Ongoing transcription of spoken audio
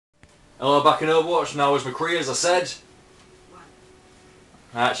Hello, back in Overwatch, now as McCree, as I said.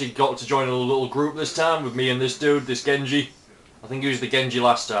 I actually got to join a little group this time with me and this dude, this Genji. I think he was the Genji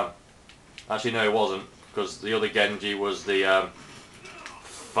last time. Actually, no, he wasn't, because the other Genji was the,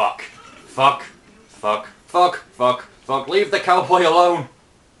 Fuck. Leave the cowboy alone!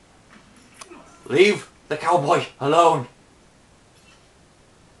 Leave the cowboy alone!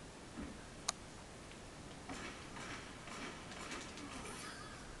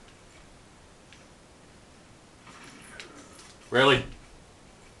 Really?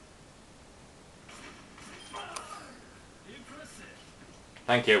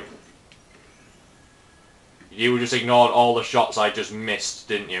 Thank you. You just ignored all the shots I just missed,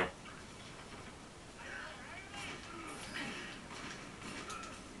 didn't you?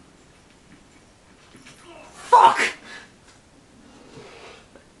 Fuck!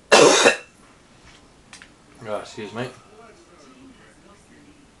 Oh, excuse me.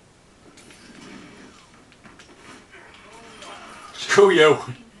 Screw you!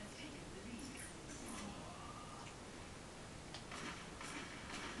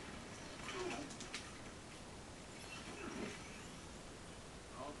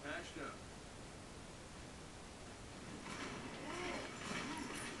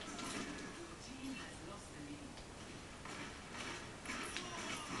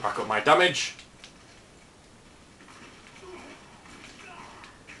 Rack up my damage.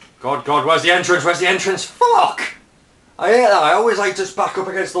 God, where's the entrance? Where's the entrance? Fuck! I hate that. I always like to back up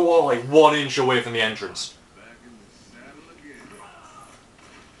against the wall like 1 inch away from the entrance.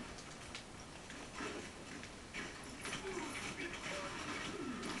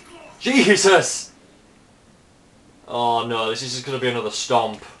 Jesus! Oh no, this is just going to be another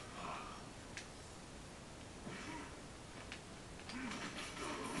stomp.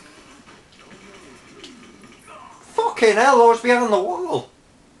 Fucking hell, I was behind the wall.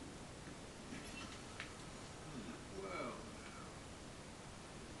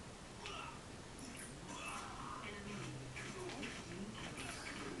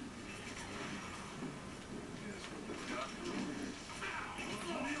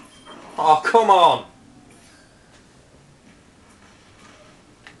 Oh, come on!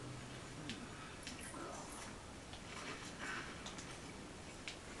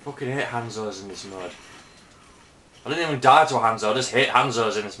 Fucking hate Hanzos in this mode. I didn't even die to a Hanzo, I just hate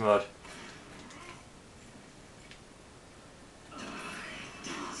Hanzos in this mode.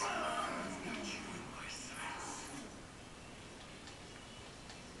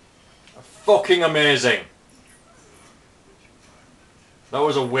 Fucking amazing! That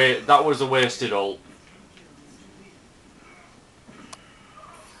was a wasted ult.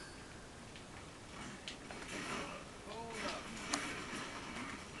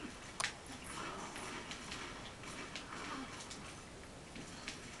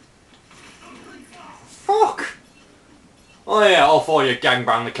 Fuck! Oh yeah, all for you,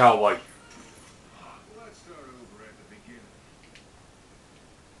 gangbang the cowboy. Let's start over at the beginning.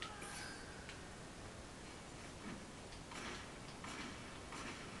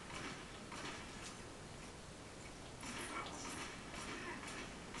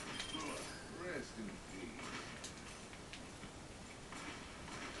 Rest in peace.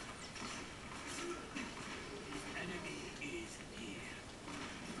 Enemy is near.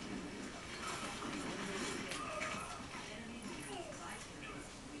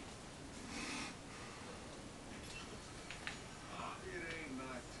 It ain't my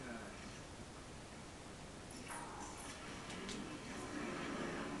time.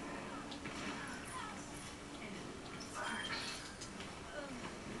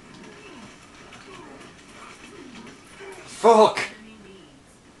 Fuck!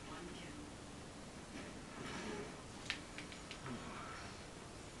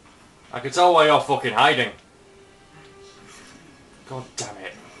 I can tell why you're fucking hiding. God damn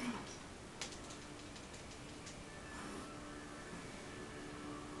it.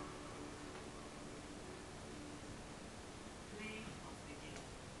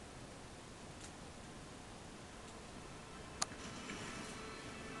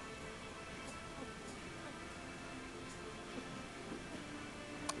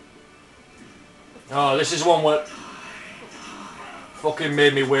 Oh, this is one where fucking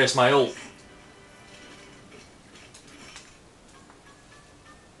made me waste my ult.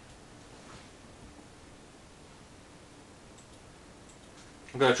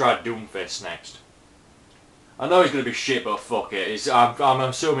 I'm gonna try Doomfist next. I know he's gonna be shit, but fuck it. I'm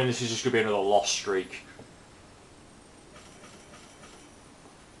assuming this is just gonna be another lost streak.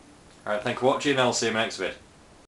 Alright, thank you for watching, and I'll see you next vid.